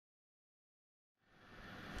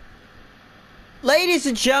Ladies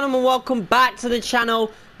and gentlemen, welcome back to the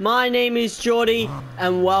channel. My name is Jordy,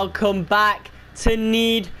 and welcome back to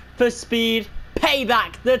Need for Speed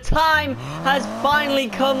Payback. The time has finally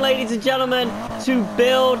come, ladies and gentlemen, to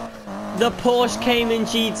build the Porsche Cayman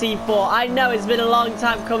GT4. I know it's been a long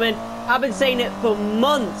time coming. I've been saying it for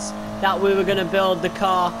months that we were going to build the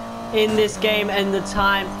car in this game, and the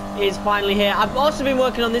time is finally here. I've also been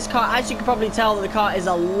working on this car. As you can probably tell, the car is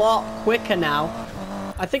a lot quicker now.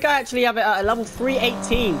 I think I actually have it at a level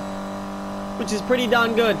 318, which is pretty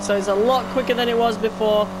darn good. So it's a lot quicker than it was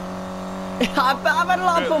before. I've had a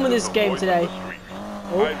lot of fun with this game today.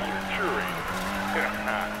 Oh.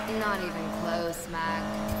 Not even close, Mac.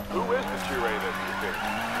 Who is the curator, you think?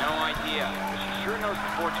 No idea, but she sure knows the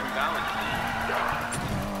fortune balance.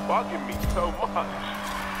 Bugging me so much.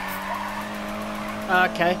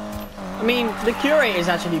 Okay. I mean, the curator is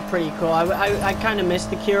actually pretty cool. I kind of miss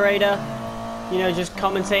the curator. You know, just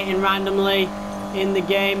commentating randomly in the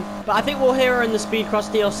game. But I think we'll hear her in the Speedcross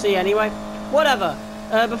DLC anyway. Whatever.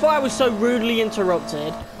 Before I was so rudely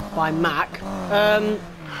interrupted by Mac,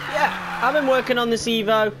 yeah, I've been working on this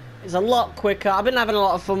Evo. It's a lot quicker. I've been having a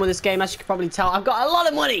lot of fun with this game, as you can probably tell. I've got a lot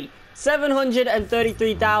of money.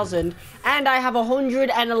 733,000. And I have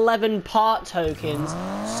 111 part tokens.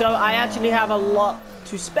 So I actually have a lot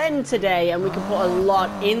to spend today, and we can put a lot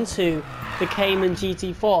into the Cayman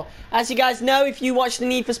GT4. As you guys know, if you watch the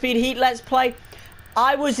Need for Speed Heat Let's Play,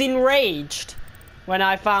 I was enraged when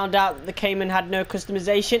I found out that the Cayman had no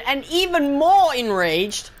customization, and even more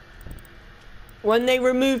enraged when they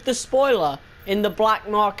removed the spoiler in the black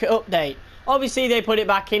market update. Obviously, they put it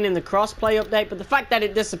back in the crossplay update, but the fact that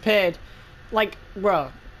it disappeared, like,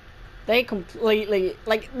 bro, they completely,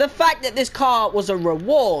 like, the fact that this car was a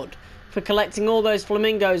reward for collecting all those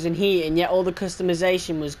flamingos in Heat, and yet all the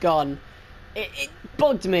customization was gone. It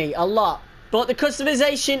bugged me a lot. But the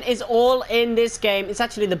customization is all in this game. It's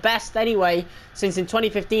actually the best anyway, since in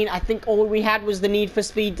 2015, I think all we had was the Need for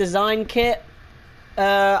Speed design kit.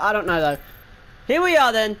 I don't know, though. Here we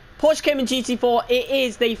are, then. Porsche Cayman GT4. It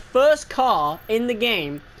is the first car in the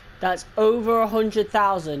game that's over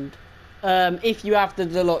 100,000, if you have the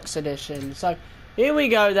deluxe edition. So, here we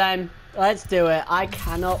go, then. Let's do it. I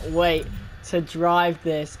cannot wait to drive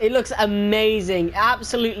this. It looks amazing,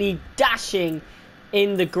 absolutely dashing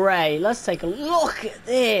in the grey. Let's take a look at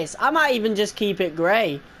this. I might even just keep it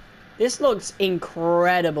grey. This looks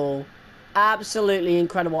incredible, absolutely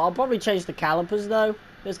incredible. I'll probably change the calipers though.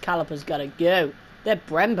 Those calipers gotta go. They're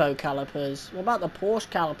Brembo calipers. What about the Porsche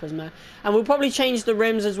calipers, man? And we'll probably change the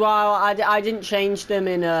rims as well. I didn't change them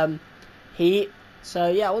in Heat, so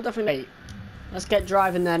yeah, we'll definitely. Let's get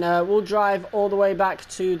driving then. We'll drive all the way back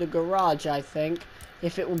to the garage, I think.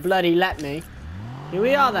 If it will bloody let me. Here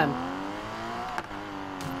we are then.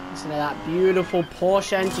 Listen to that beautiful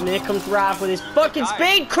Porsche engine. Here comes Ralph with his fucking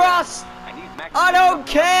speed cross! I don't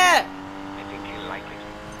care! I think he'll like it.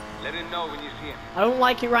 Let him know when you see him. I don't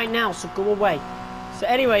like it right now, so go away. So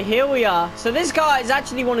anyway, here we are. So this car is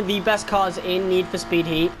actually one of the best cars in Need for Speed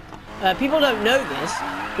Heat. People don't know this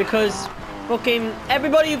because fucking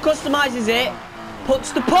everybody who customizes it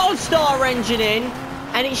puts the Polestar engine in,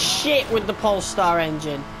 and it's shit with the Polestar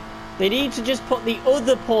engine. They need to just put the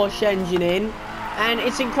other Porsche engine in, and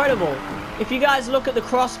it's incredible. If you guys look at the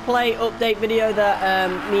crossplay update video that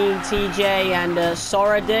me and TJ and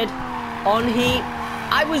Sora did on Heat,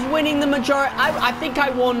 I was winning the majority. I think I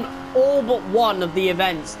won all but one of the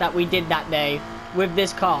events that we did that day with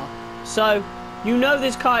this car. So you know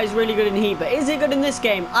this car is really good in Heat, but is it good in this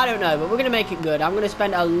game? I don't know, but we're going to make it good. I'm going to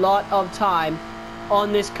spend a lot of time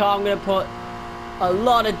on this car. I'm going to put a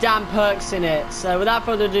lot of damn perks in it. So without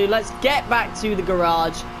further ado, let's get back to the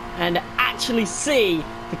garage and actually see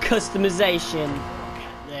the customization. Look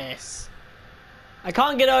at this. I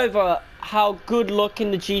can't get over how good looking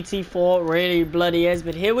the GT4 really bloody is,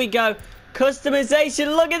 but here we go.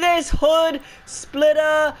 Customization, look at this. Hood,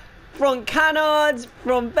 splitter, front canards,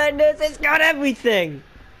 front fenders, it's got everything.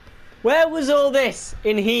 Where was all this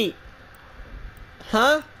in Heat?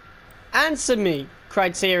 Huh? Answer me,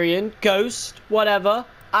 Criterion, Ghost, whatever.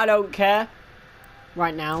 I don't care.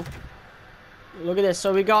 Right now. Look at this.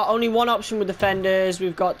 So we got only one option with the fenders.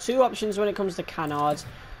 We've got two options when it comes to canards.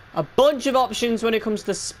 A bunch of options when it comes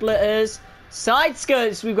to splitters. Side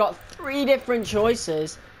skirts, we've got 3 different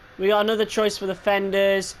choices. We got another choice for the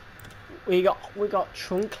fenders. We got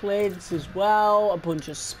trunk lids as well, a bunch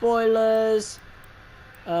of spoilers,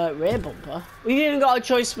 rear bumper. We've even got a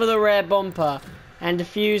choice for the rear bumper and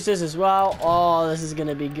diffusers as well. Oh, this is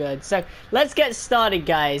gonna be good. So let's get started,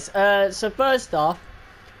 guys. So first off,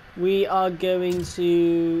 we are going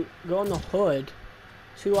to go on the hood.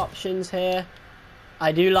 2 options here.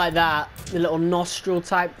 I do like that. The little nostril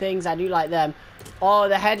type things. I do like them. Oh,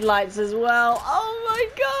 the headlights as well. Oh my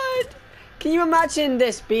god. Can you imagine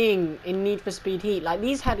this being in Need for Speed Heat? Like,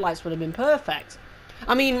 these headlights would have been perfect.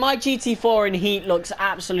 I mean, my GT4 in Heat looks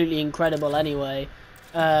absolutely incredible anyway.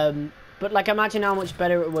 But, like, imagine how much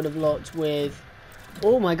better it would have looked with...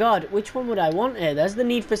 Oh, my God. Which one would I want here? There's the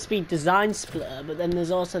Need for Speed Design Splitter, but then there's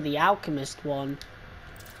also the Alchemist one.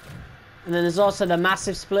 And then there's also the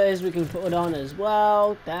massive splitters we can put on as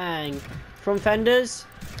well. Dang. Front fenders.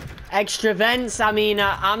 Extra vents. I mean,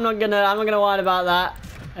 I'm not gonna whine about that.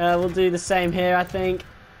 We'll do the same here, I think.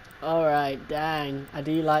 Alright, dang. I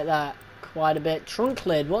do like that quite a bit. Trunk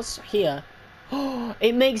lid, what's here? Oh,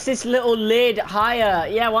 it makes this little lid higher.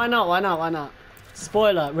 Yeah, why not? Why not? Why not?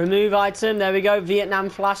 Spoiler, remove item. There we go. Vietnam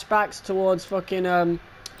flashbacks towards fucking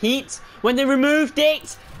Heat. When they removed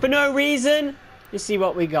it for no reason. You see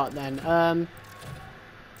what we got then.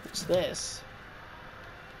 What's this?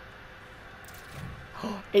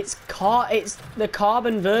 It's the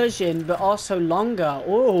carbon version, but also longer.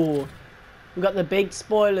 Oh, we've got the big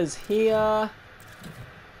spoilers here.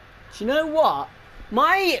 Do you know what?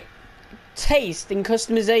 My taste in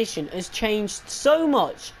customization has changed so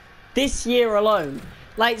much this year alone.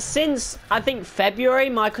 Like, since, I think, February,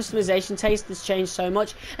 my customization taste has changed so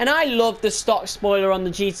much. And I love the stock spoiler on the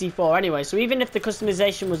GT4 anyway. So even if the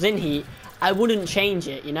customization was in Heat, I wouldn't change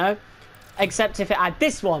it, you know? Except if it had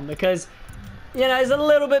this one, because... You know, it's a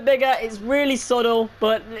little bit bigger. It's really subtle,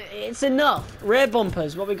 but it's enough. Rear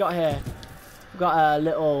bumpers. What we got here? We've got a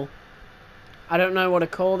little... I don't know what to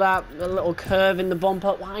call that. A little curve in the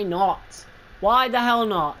bumper. Why not? Why the hell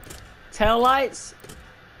not? Tail lights.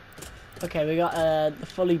 Okay, we got the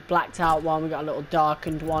fully blacked out one. We got a little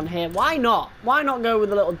darkened one here. Why not? Why not go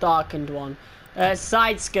with a little darkened one?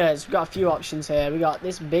 Side skirts. We've got a few options here. We got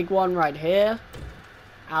this big one right here.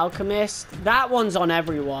 Alchemist. That one's on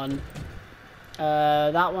everyone.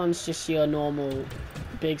 That one's just your normal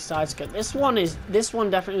big side skirt. This one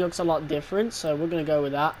definitely looks a lot different, so we're gonna go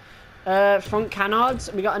with that. Front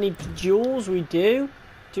canards. We got any jewels? We do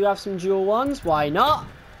have some jewel ones. Why not?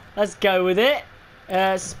 Let's go with it.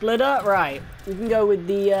 Splitter. Right, we can go with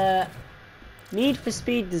the Need for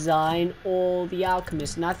Speed design or the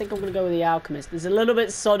Alchemist, and I think I'm gonna go with the Alchemist. It's a little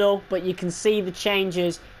bit subtle, but you can see the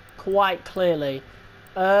changes quite clearly.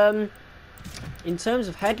 In terms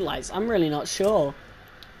of headlights, I'm really not sure.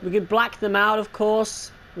 We could black them out, of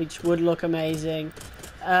course, which would look amazing.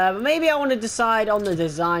 But maybe I want to decide on the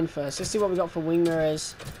design first. Let's see what we got for wing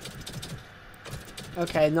mirrors.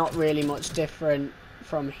 Okay, not really much different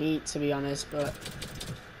from Heat, to be honest, but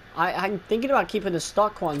I'm thinking about keeping the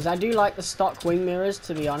stock ones. I do like the stock wing mirrors,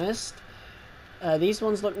 to be honest. These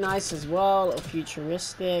ones look nice as well, a little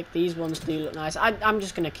futuristic. These ones do look nice. I'm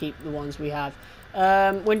just going to keep the ones we have.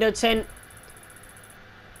 Window tint.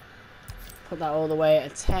 Put that all the way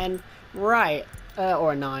at a 10. Right.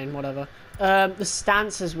 Or a 9, whatever. The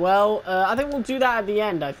stance as well. I think we'll do that at the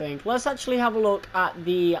end, I think. Let's actually have a look at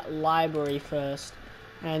the library first.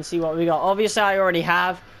 And see what we got. Obviously, I already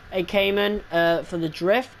have a Cayman for the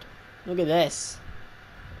drift. Look at this.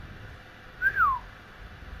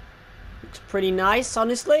 Looks pretty nice,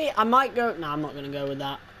 honestly. I might go... No, I'm not going to go with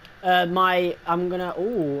that. I'm gonna...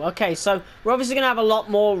 Ooh, okay, so we're obviously gonna have a lot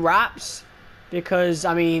more wraps because,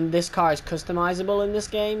 I mean, this car is customizable in this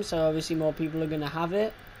game, so obviously more people are gonna have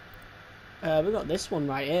it. We got this one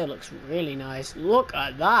right here. Looks really nice. Look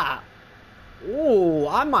at that. Ooh,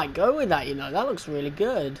 I might go with that, you know. That looks really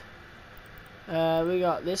good. We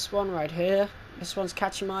got this one right here. This one's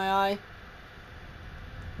catching my eye.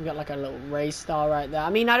 We got like a little race star right there. I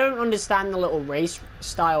mean, I don't understand the little race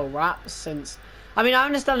style wraps since... I mean, I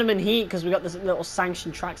understand them in Heat because we got this little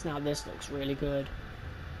sanctioned tracks now. This looks really good.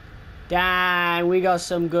 Dang, we got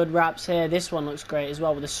some good wraps here. This one looks great as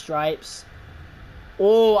well with the stripes.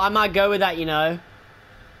 Oh, I might go with that, you know.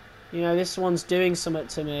 You know, this one's doing something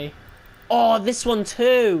to me. Oh, this one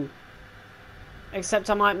too. Except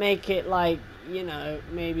I might make it like, you know,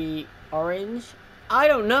 maybe orange. I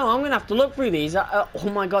don't know. I'm going to have to look through these. Oh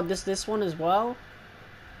my god, this one as well.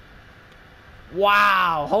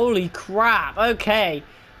 Wow, holy crap. Okay,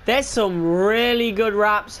 there's some really good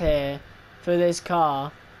wraps here for this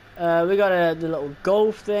car. We got the little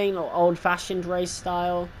Golf thing, little old-fashioned race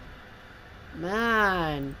style.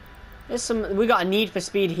 Man, there's some... We got a Need for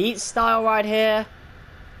Speed Heat style right here.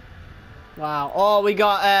 Wow. Oh, we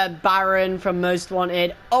got Baron from Most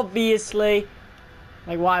Wanted, obviously.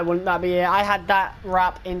 Like, why wouldn't that be it? I had that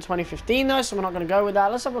wrap in 2015, though, so we're not going to go with that.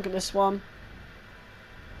 Let's have a look at this one.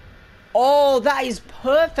 Oh, that is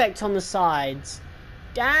perfect on the sides.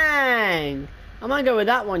 Dang. I might go with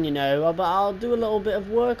that one, you know, but I'll do a little bit of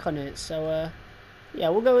work on it. So, Yeah,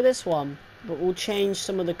 we'll go with this one, but we'll change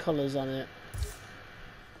some of the colours on it.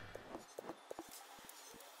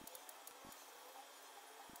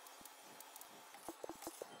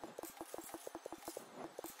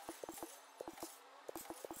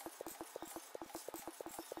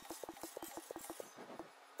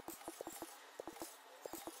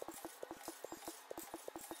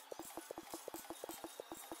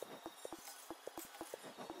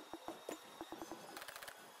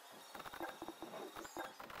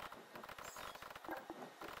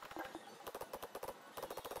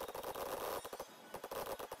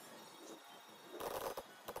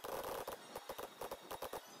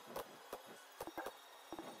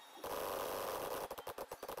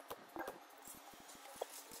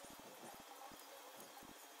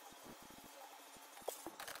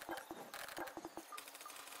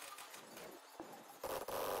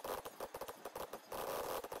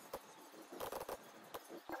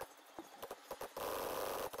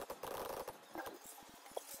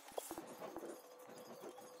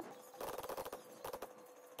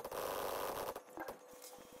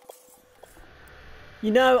 You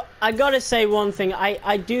know, I gotta say one thing.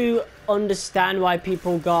 I do understand why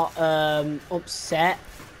people got upset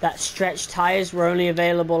that stretch tires were only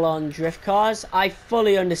available on drift cars. I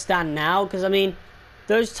fully understand now, because I mean,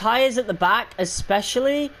 those tires at the back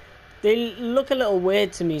especially, they look a little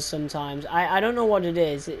weird to me sometimes. I don't know what it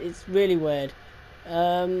is. It's really weird.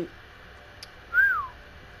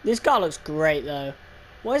 This car looks great though.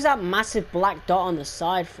 What is that massive black dot on the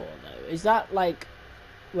side for though? Is that like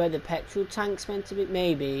where the petrol tank's meant to be?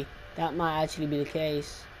 Maybe. That might actually be the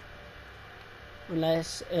case.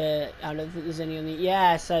 Unless, I don't think there's any on the...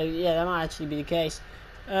 Yeah, so, yeah, that might actually be the case.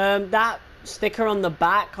 That sticker on the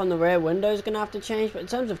back, on the rear window is going to have to change. But in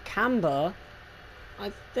terms of camber,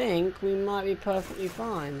 I think we might be perfectly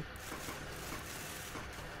fine.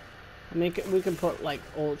 I mean, we can put, like,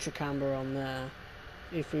 ultra camber on there.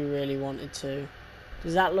 If we really wanted to.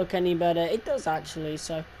 Does that look any better? It does, actually,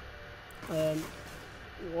 so...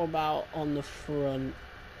 what about on the front?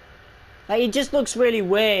 Like, it just looks really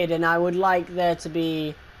weird, and I would like there to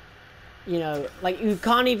be, you know, like, you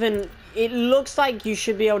can't even... It looks like you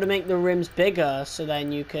should be able to make the rims bigger, so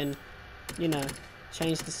then you can, you know,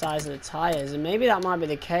 change the size of the tires, and maybe that might be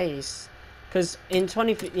the case. Because in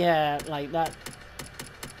 20... Yeah, like that...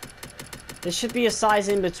 There should be a size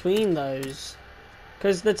in between those.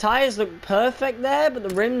 Because the tires look perfect there, but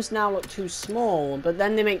the rims now look too small. But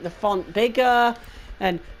then they make the font bigger...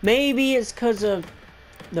 And maybe it's because of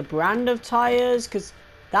the brand of tires, because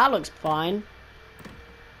that looks fine.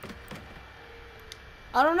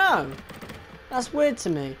 I don't know. That's weird to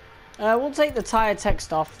me. We'll take the tire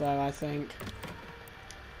text off though, I think.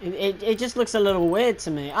 It just looks a little weird to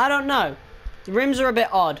me. I don't know. The rims are a bit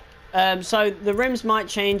odd. So the rims might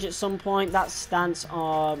change at some point. That stance,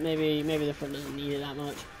 or maybe the front doesn't need it that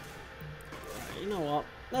much. Right, you know what?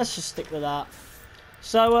 Let's just stick with that.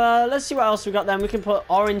 So, let's see what else we got then. We can put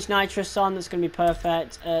orange nitrous on. That's going to be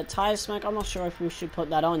perfect. Tire smoke. I'm not sure if we should put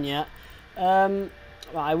that on yet. Well,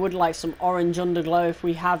 I would like some orange underglow if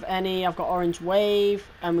we have any. I've got orange wave.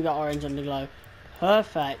 And we got orange underglow.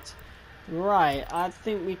 Perfect. Right. I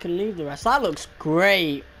think we can leave the rest. That looks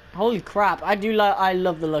great. Holy crap. I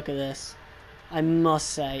love the look of this. I must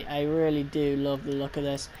say. I really do love the look of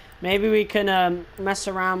this. Maybe we can mess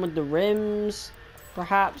around with the rims.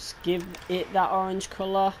 Perhaps give it that orange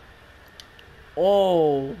colour.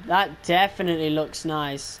 Oh, that definitely looks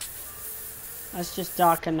nice. Let's just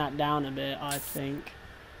darken that down a bit, I think.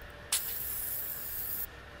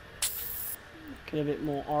 Get a bit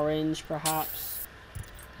more orange, perhaps.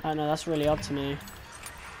 I don't know, that's really up to me.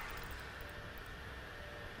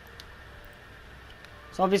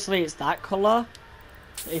 So obviously it's that colour.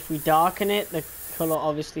 If we darken it, the colour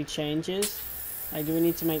obviously changes. Like, do we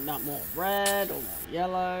need to make that more red or more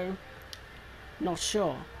yellow? Not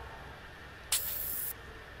sure.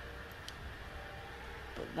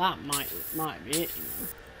 But that might be it, you know.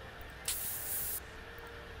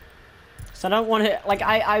 So I don't want it, like,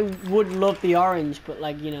 I would love the orange, but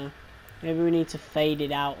like, you know, maybe we need to fade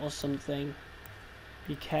it out or something.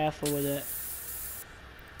 Be careful with it.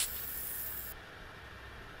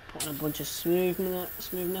 Put on a bunch of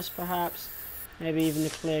smoothness perhaps. Maybe even a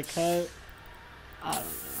clear coat. I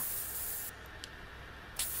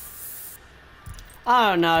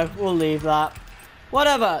don't know. We'll leave that.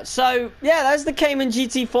 Whatever. So, yeah, that's the Cayman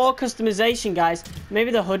GT4 customization, guys.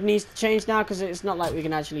 Maybe the hood needs to change now, because it's not like we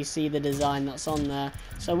can actually see the design that's on there.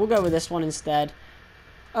 So, we'll go with this one instead.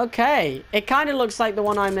 Okay. It kind of looks like the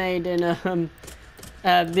one I made in, how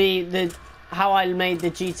I made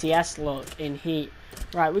the GTS look in Heat.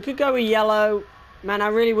 Right, we could go with yellow. Man, I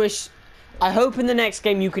really wish... I hope in the next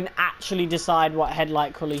game you can actually decide what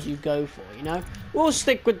headlight colours you go for, you know? We'll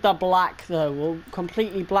stick with the black, though. We'll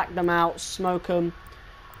completely black them out, smoke them.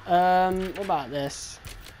 What about this?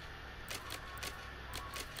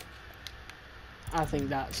 I think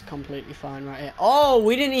that's completely fine right here. Oh,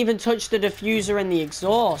 we didn't even touch the diffuser and the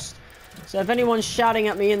exhaust. So if anyone's shouting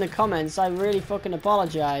at me in the comments, I really fucking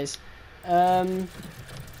apologise. Let's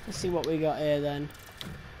see what we got here then.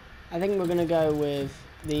 I think we're gonna go with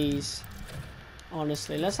these.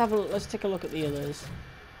 Honestly, let's take a look at the others.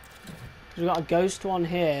 We've got a ghost one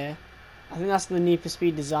here. I think that's the Need for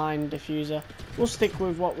Speed design diffuser. We'll stick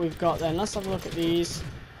with what we've got then. Let's have a look at these.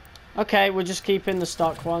 Okay, we're just keeping the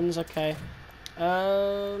stock ones. Okay.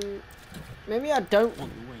 Maybe I don't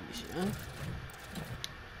want the wings, you know?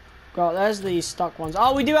 Got, there's the stock ones.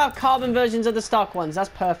 Oh, we do have carbon versions of the stock ones. That's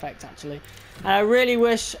perfect, actually. And I really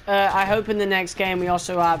wish, I hope in the next game we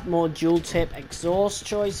also have more dual tip exhaust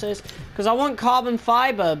choices. Because I want carbon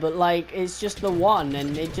fiber, but like, it's just the one.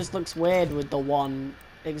 And it just looks weird with the one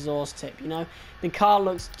exhaust tip, you know? The car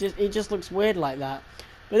looks, it just looks weird like that.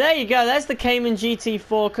 But there you go, there's the CAYMAN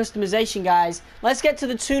GT4 customization, guys. Let's get to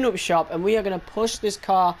the tune-up shop, and we are going to push this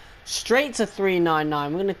car straight to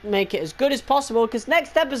 399. We're going to make it as good as possible, because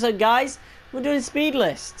next episode, guys, we're doing speed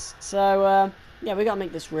lists. So, yeah, we got to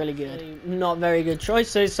make this really good. Not very good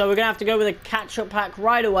choices, so we're going to have to go with a catch-up pack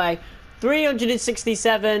right away.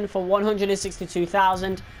 367 for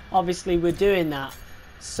 162,000. Obviously, we're doing that.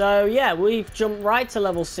 So, yeah, we've jumped right to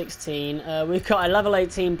level 16. We've got a level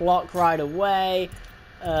 18 block right away.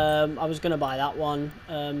 I was going to buy that one.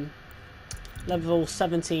 Level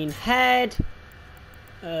 17 head.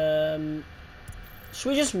 Should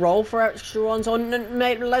we just roll for extra ones? Or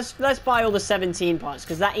mate, let's buy all the 17 parts,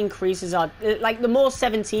 because that increases our... Like, the more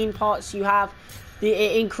 17 parts you have,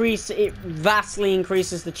 it vastly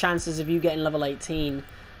increases the chances of you getting level 18.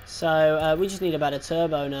 So, we just need a better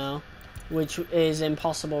turbo now, which is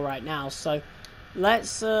impossible right now. So,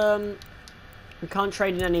 let's... We can't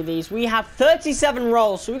trade in any of these. We have 37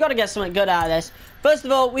 rolls, so we got to get something good out of this. First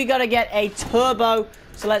of all, we got to get a turbo.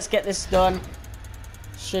 So let's get this done.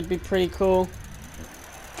 Should be pretty cool.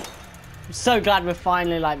 I'm so glad we're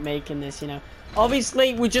finally like making this, you know.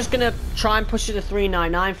 Obviously, we're just going to try and push it to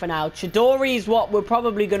 399 for now. Chidori is what we're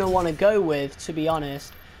probably going to want to go with, to be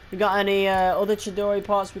honest. We got any other Chidori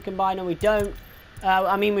parts we can buy? No, we don't.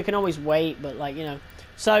 I mean, we can always wait, but like, you know.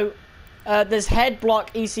 So... there's head,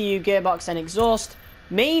 block, ECU, gearbox, and exhaust.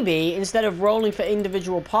 Maybe, instead of rolling for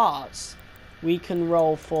individual parts, we can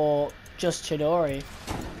roll for just Chidori.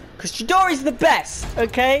 Because Chidori's the best,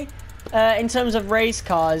 okay? In terms of race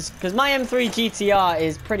cars. Because my M3 GTR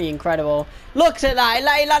is pretty incredible. Look at that.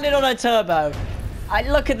 It landed on a turbo.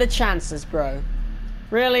 Look at the chances, bro.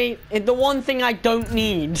 Really? The one thing I don't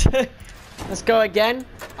need. Let's go again.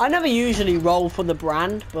 I never usually roll for the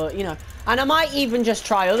brand, but, you know... And I might even just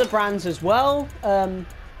try other brands as well.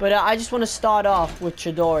 But I just want to start off with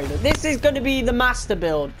Chidori. This is going to be the master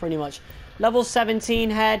build, pretty much. Level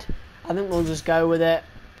 17 head. I think we'll just go with it.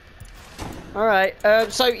 Alright.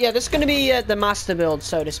 So, yeah, this is going to be the master build,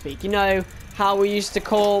 so to speak. You know how we used to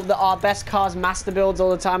call our best cars master builds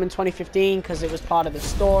all the time in 2015 because it was part of the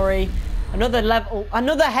story. Another level.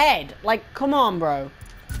 Another head. Like, come on, bro.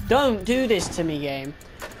 Don't do this to me, game.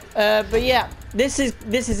 But yeah, this is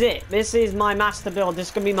it. This is my master build. This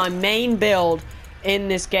is gonna be my main build in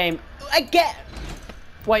this game.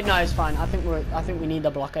 Wait, no, it's fine. I think we need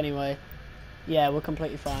the block anyway. Yeah, we're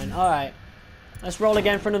completely fine. All right, let's roll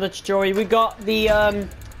again for another Chidori. We got the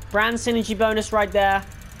brand synergy bonus right there.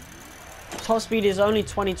 Top speed is only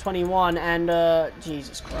 2021, and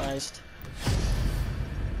Jesus Christ,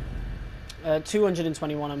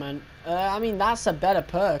 221. I meant. I mean, that's a better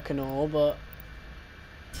perk and all, but.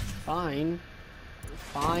 Fine,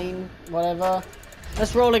 whatever.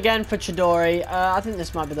 Let's roll again for Chidori. I think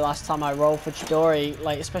this might be the last time I roll for Chidori,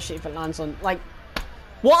 like, especially if it lands on, like,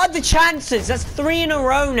 what are the chances? That's 3 in a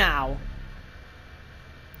row now.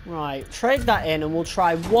 Right, trade that in and we'll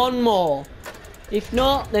try one more. If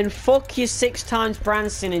not, then fuck your 6 times brand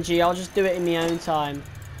synergy. I'll just do it in my own time.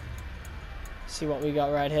 See what we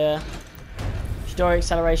got right here. Chidori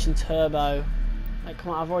acceleration turbo. Like,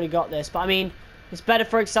 come on, I've already got this, but I mean... It's better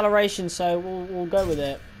for acceleration, so we'll go with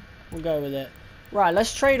it. We'll go with it. Right,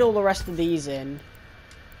 let's trade all the rest of these in.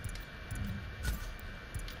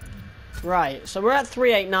 Right, so we're at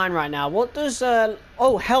 389 right now. What does...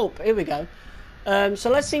 oh, help. Here we go. So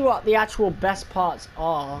let's see what the actual best parts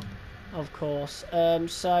are, of course.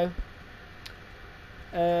 Is it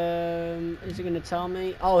going to tell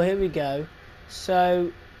me? Oh, here we go.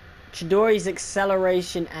 So, Chidori's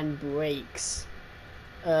acceleration and brakes.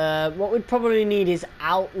 What we'd probably need is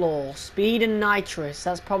Outlaw. Speed and Nitrous.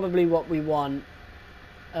 That's probably what we want.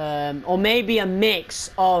 Or maybe a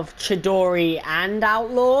mix of Chidori and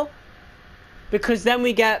Outlaw. Because then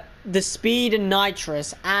we get the speed and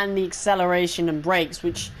nitrous and the acceleration and brakes,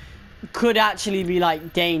 which could actually be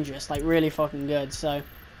like dangerous, like really fucking good. So,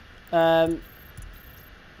 man,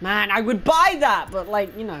 I would buy that, but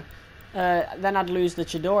like, you know, then I'd lose the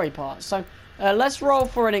Chidori part. So, let's roll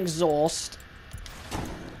for an exhaust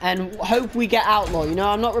and hope we get Outlaw. You know,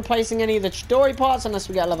 I'm not replacing any of the Chidori parts unless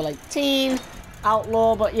we get level 18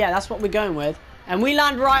 Outlaw, but yeah, that's what we're going with. And we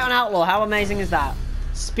land right on Outlaw. How amazing is that?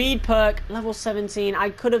 Speed perk, level 17. I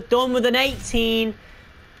could have done with an 18.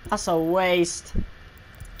 That's a waste.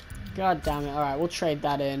 God damn it. Alright, we'll trade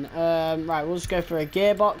that in. Right, we'll just go for a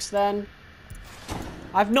gearbox then.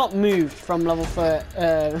 I've not moved from level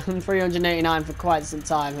 389 for quite some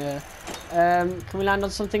time here. Can we land on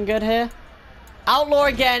something good here? Outlaw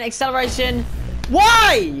again, acceleration.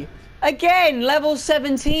 Why? Again, level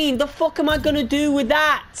 17. The fuck am I gonna do with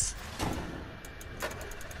that?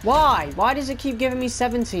 Why? Why does it keep giving me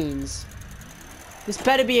 17s? This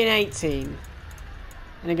better be an 18.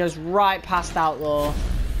 And it goes right past Outlaw.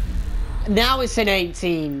 Now it's an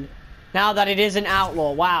 18. Now that it is an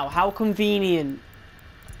Outlaw. Wow, how convenient.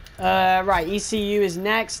 Right, ECU is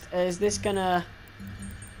next. Is this gonna...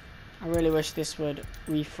 I really wish this would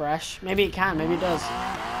refresh. Maybe it can, maybe it does.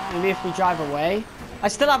 Maybe if we drive away. I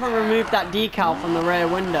still haven't removed that decal from the rear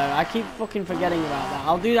window. I keep fucking forgetting about that.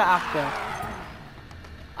 I'll do that after.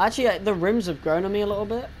 Actually, the rims have grown on me a little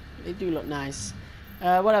bit. They do look nice.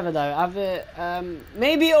 Whatever though.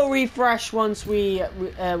 Maybe it'll refresh once we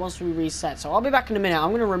reset. So I'll be back in a minute. I'm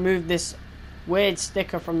gonna remove this weird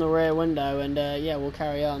sticker from the rear window, and yeah, we'll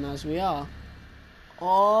carry on as we are.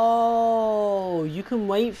 Oh, you can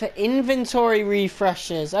wait for inventory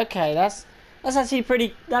refreshes. Okay, that's actually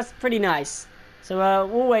pretty nice. So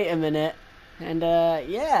we'll wait a minute, and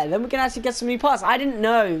yeah, then we can actually get some new parts. I didn't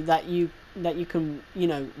know that you can, you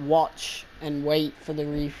know, watch and wait for the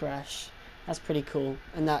refresh. That's pretty cool,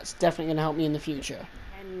 and that's definitely going to help me in the future.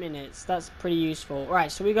 10 minutes, that's pretty useful.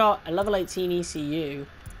 Right, so we got a level 18 ECU,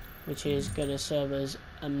 which is going to serve us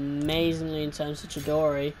amazingly in terms of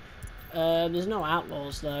Chidori. There's no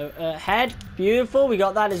Outlaws, though. Head, beautiful, we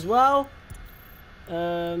got that as well.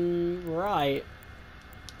 Right.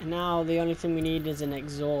 And now the only thing we need is an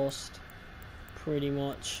exhaust, pretty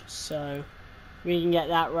much, so... we can get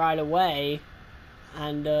that right away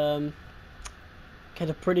and get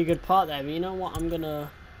a pretty good part there. But you know what? I'm going to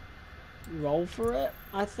roll for it,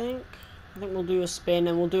 I think. We'll do a spin,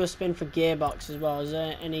 and we'll do a spin for gearbox as well. Is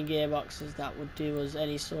there any gearboxes that would do us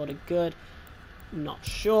any sort of good? Not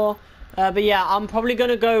sure. But yeah, I'm probably going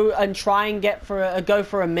to go and try and go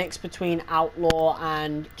for a mix between Outlaw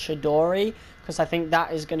and Chidori, because I think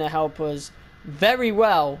that is going to help us very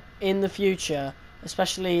well in the future,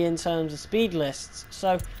 especially in terms of speed lists.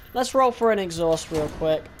 So let's roll for an exhaust real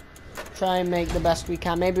quick. Try and make the best we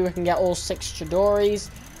can. Maybe we can get all 6 Chidoris.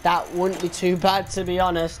 That wouldn't be too bad, to be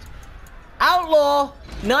honest. Outlaw!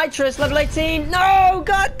 Nitrous, level 18. No!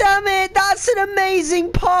 God damn it! That's an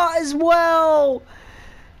amazing part as well!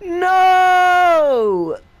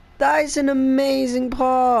 No! That is an amazing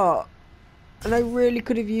part. And I really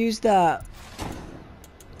could have used that.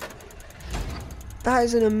 That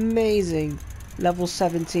is an amazing level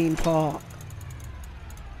 17 part.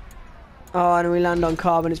 Oh, and we land on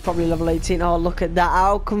carbon. It's probably level 18. Oh, look at that.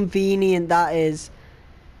 How convenient that is.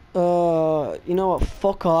 You know what?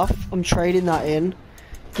 Fuck off. I'm trading that in.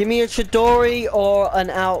 Give me a Chidori or an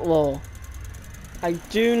Outlaw. I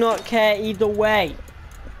do not care either way.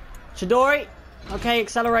 Chidori. Okay,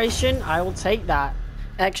 acceleration. I will take that.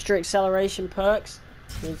 Extra acceleration perks.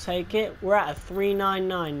 We'll take it. We're at a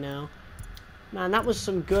 399 now. Man, that was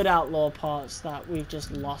some good Outlaw parts that we've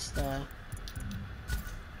just lost there.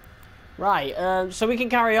 Right, so we can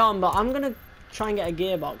carry on, but I'm going to try and get a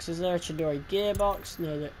gearbox. Is there a Chidori gearbox?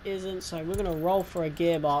 No, there isn't, so we're going to roll for a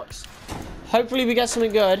gearbox. Hopefully we get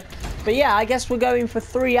something good. But yeah, I guess we're going for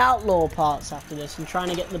 3 Outlaw parts after this and trying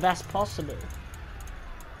to get the best possible.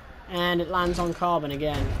 And it lands on carbon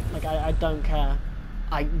again. Like, I don't care.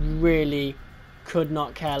 I really could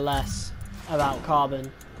not care less about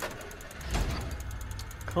carbon.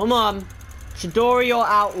 Come on. Chidori or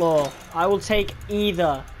Outlaw. I will take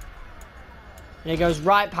either. And it goes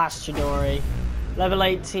right past Chidori. Level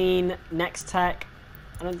 18, Next Tech.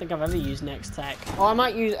 I don't think I've ever used Next Tech. Oh,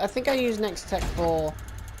 I think I used Next Tech for...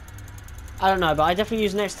 I don't know, but I definitely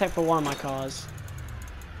used Next Tech for one of my cars.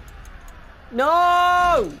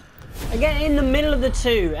 No! I get in the middle of the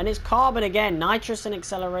two, and it's carbon again. Nitrous and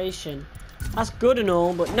acceleration. That's good and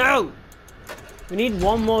all, but no! We need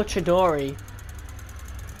one more Chidori.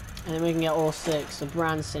 And then we can get all 6. The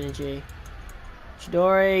brand synergy.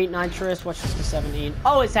 Chidori, nitrous, watch this for 17.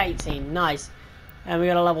 Oh, it's 18. Nice. And we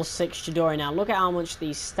got a level 6 Chidori now. Look at how much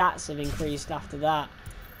these stats have increased after that.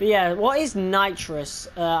 But yeah, what is nitrous?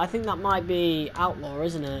 I think that might be outlaw,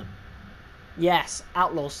 isn't it? Yes,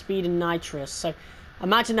 outlaw, speed and nitrous. So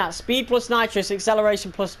imagine that, speed plus nitrous,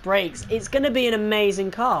 acceleration plus brakes. It's going to be an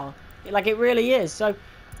amazing car. Like, it really is. So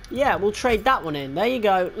yeah, we'll trade that one in. There you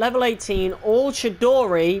go, level 18, all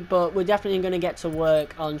Chidori, but we're definitely going to get to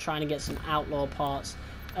work on trying to get some outlaw parts.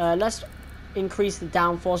 Let's increase the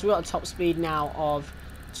downforce. We've got a top speed now of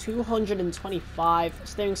 225.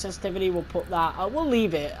 Steering sensitivity, we'll put that. We'll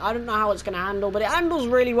leave it. I don't know how it's going to handle, but it handles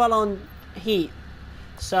really well on heat.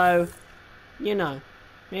 So, you know,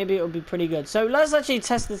 maybe it'll be pretty good. So let's actually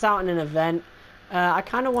test this out in an event. I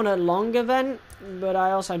kind of want a long event, but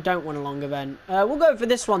I also don't want a long event. We'll go for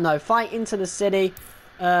this one though. Fight into the city.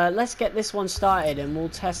 Let's get this one started and we'll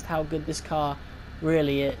test how good this car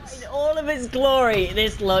really is. In all of its glory,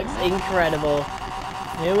 this looks incredible.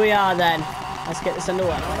 Here we are then. Let's get this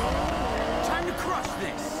underway. Time to crush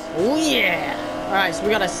this. Oh yeah! Alright, so we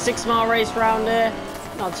got a 6-mile race round here.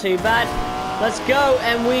 Not too bad. Let's go,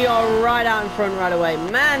 and we are right out in front right away.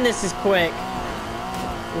 Man, this is quick.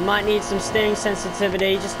 We might need some steering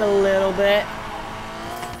sensitivity, just a little bit.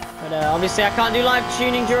 But obviously I can't do live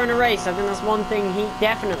tuning during a race. I think that's one thing he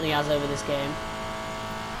definitely has over this game.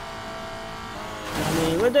 I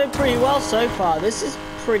mean, we're doing pretty well so far. This is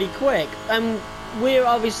pretty quick. And we're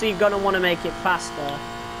obviously going to want to make it faster.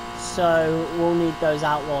 So we'll need those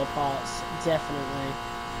outlaw parts, definitely.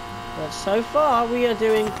 But so far, we are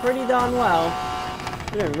doing pretty darn well.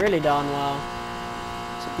 We're doing really darn well,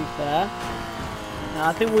 to be fair.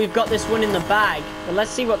 I think we've got this one in the bag, but let's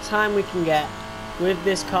see what time we can get with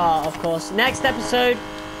this car, of course. Next episode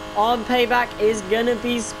on Payback is going to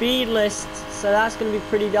be speedless, so that's going to be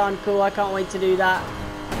pretty darn cool. I can't wait to do that.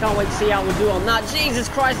 I can't wait to see how we do on that. Jesus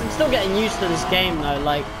Christ, I'm still getting used to this game, though.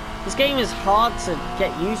 Like, this game is hard to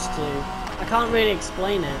get used to. I can't really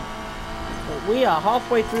explain it. But we are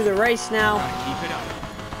halfway through the race now. Keep it up.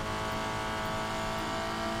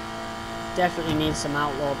 Definitely need some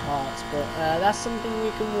outlaw parts, but that's something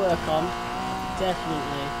we can work on.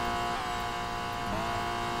 Definitely.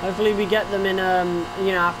 Hopefully we get them in,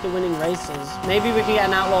 you know, after winning races. Maybe we can get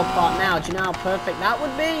an outlaw part now. Do you know how perfect that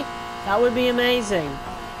would be? That would be amazing.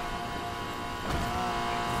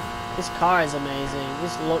 This car is amazing.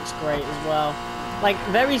 This looks great as well. Like,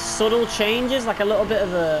 very subtle changes, like a little bit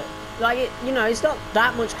of a... Like, it, you know, it's not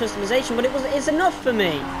that much customization, but it's enough for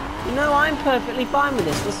me. You know, I'm perfectly fine with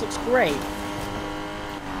this. This looks great.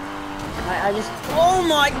 I just... Oh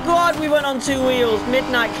my god, we went on 2 wheels.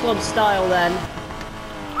 Midnight Club style then.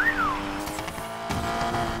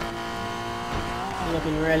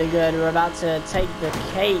 Looking really good. We're about to take the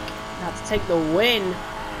cake. About to take the win.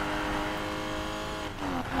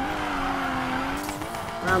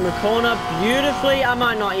 Around the corner beautifully. I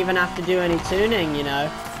might not even have to do any tuning, you know.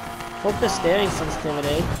 Up the steering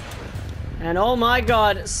sensitivity. And oh my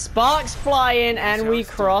god, sparks fly in and we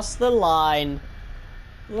cross the line.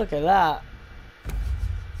 Look at that.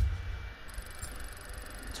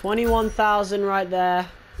 21,000 right there.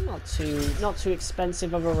 Not too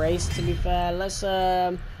expensive of a race, to be fair. Let's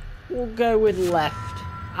we'll go with left.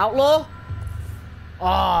 Outlaw?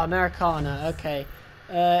 Oh, Americana. Okay.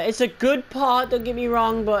 It's a good part, don't get me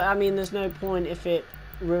wrong, but I mean there's no point if it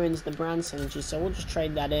ruins the brand synergy, so we'll just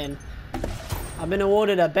trade that in. I've been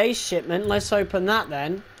awarded a base shipment. Let's open that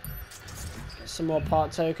then. Get some more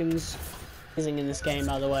part tokens. Amazing in this game,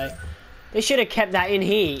 by the way. They should have kept that in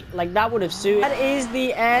heat. Like, that would have suited. That is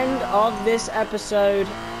the end of this episode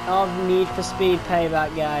of Need for Speed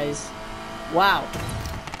Payback, guys. Wow.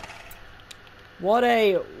 What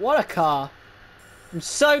a car. I'm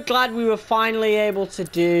so glad we were finally able to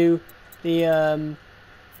do the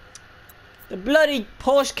bloody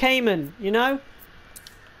Porsche Cayman, you know?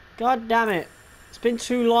 God damn it. It's been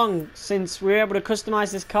too long since we were able to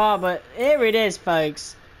customize this car, but here it is,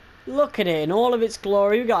 folks. Look at it in all of its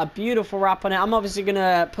glory. We've got a beautiful wrap on it. I'm obviously going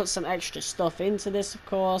to put some extra stuff into this, of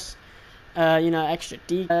course. You know, extra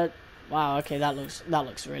wow, okay, that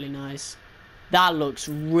looks really nice. That looks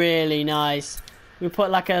really nice. We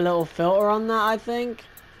put like a little filter on that, I think.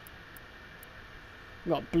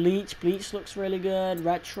 We've got bleach. Bleach looks really good.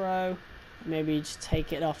 Retro. Maybe just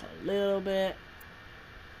take it off a little bit.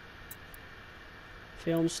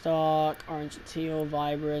 Film stock, orange and teal,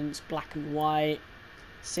 vibrance, black and white,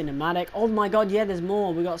 cinematic. Oh my god, yeah, there's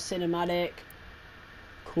more. We got cinematic,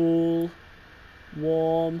 cool,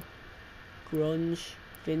 warm, grunge,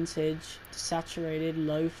 vintage, desaturated,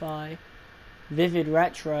 lo-fi, Vivid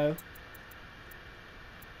retro.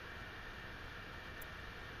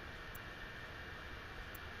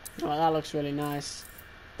 Oh, that looks really nice.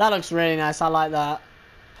 That looks really nice. I like that.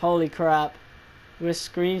 Holy crap. We're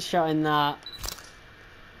screenshotting that.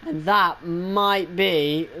 And that might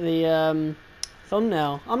be the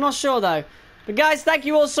thumbnail. I'm not sure though. But guys, thank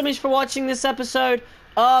you all so much for watching this episode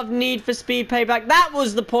of Need for Speed Payback. That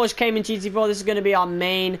was the Porsche Cayman GT4. This is going to be our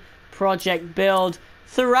main project build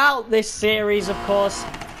throughout this series, of course.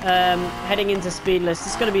 Heading into Speedless. This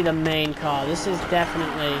is going to be the main car. This is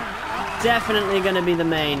definitely going to be the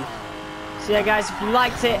main. So yeah, guys, if you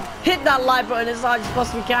liked it, hit that like button as hard as you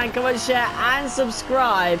possibly can. Comment, share, and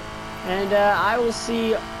subscribe. And I will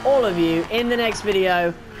see all of you in the next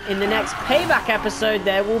video. In the next Payback episode,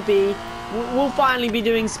 we'll finally be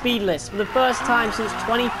doing Speedless for the first time since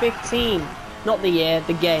 2015. Not the year,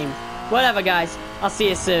 the game. Whatever, guys. I'll see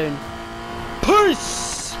you soon.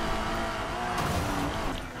 Peace!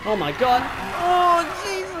 Oh my god. Oh,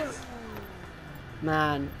 Jesus.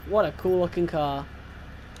 Man, what a cool looking car.